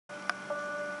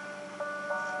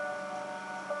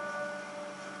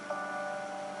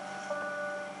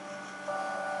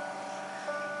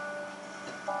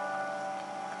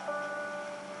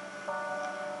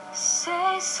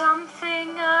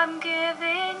something, I'm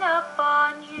giving up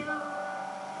on you.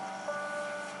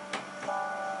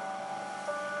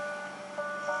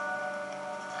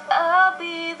 I'll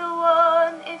be the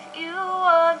one if you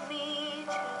want me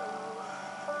to.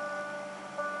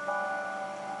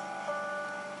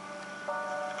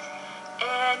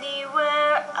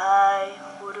 Anywhere I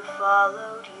would have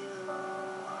followed you.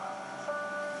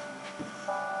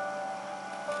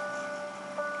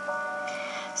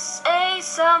 Say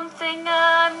something,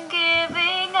 I'm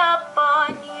giving up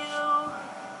on you.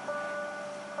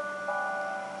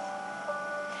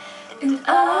 And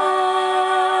I'm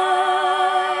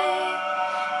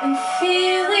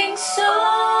feeling so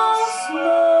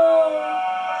small.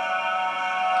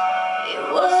 It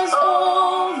was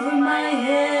over my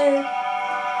head.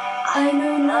 I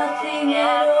know nothing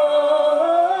at all.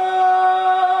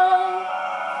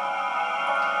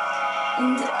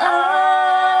 And I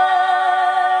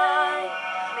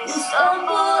may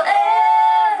stumble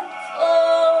and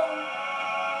fall.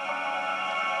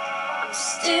 I'm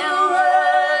still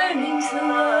learning to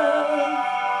love,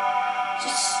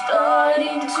 just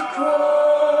starting to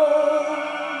crawl.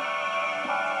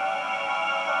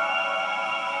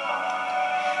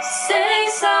 Say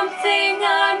something,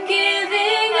 I'm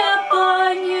giving up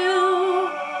on you.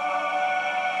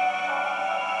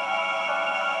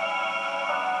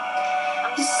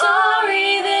 I'm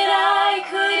sorry that I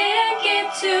couldn't get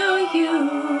to you.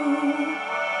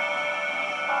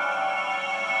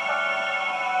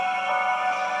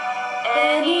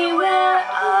 Anywhere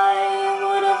I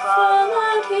would have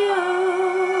followed you.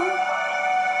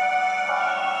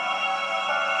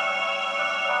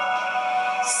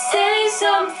 Say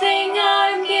something,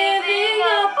 I'm giving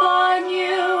up on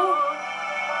you.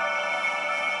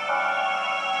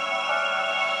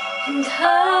 And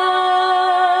I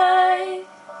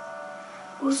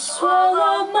will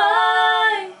swallow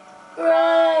my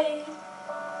pride.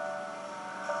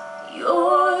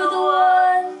 You're the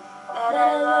one that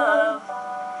I love,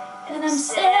 and I'm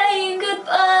saying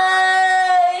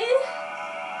goodbye.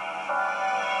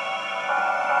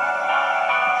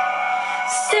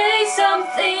 Say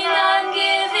something, I'm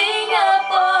giving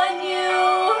up on you.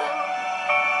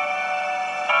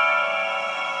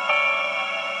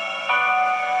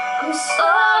 I'm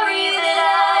sorry that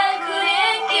I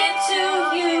couldn't get to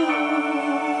you.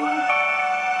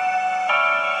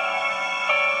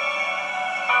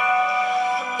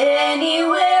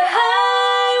 Anywhere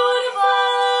I would have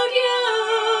followed you.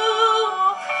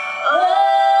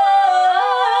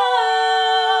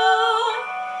 Oh,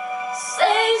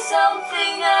 say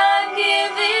something, I'm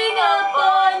giving up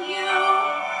on you.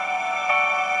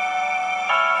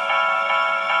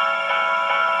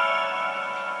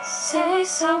 Say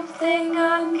something,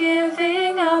 I'm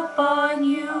giving up on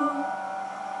you.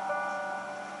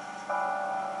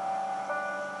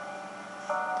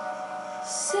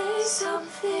 Say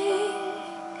something.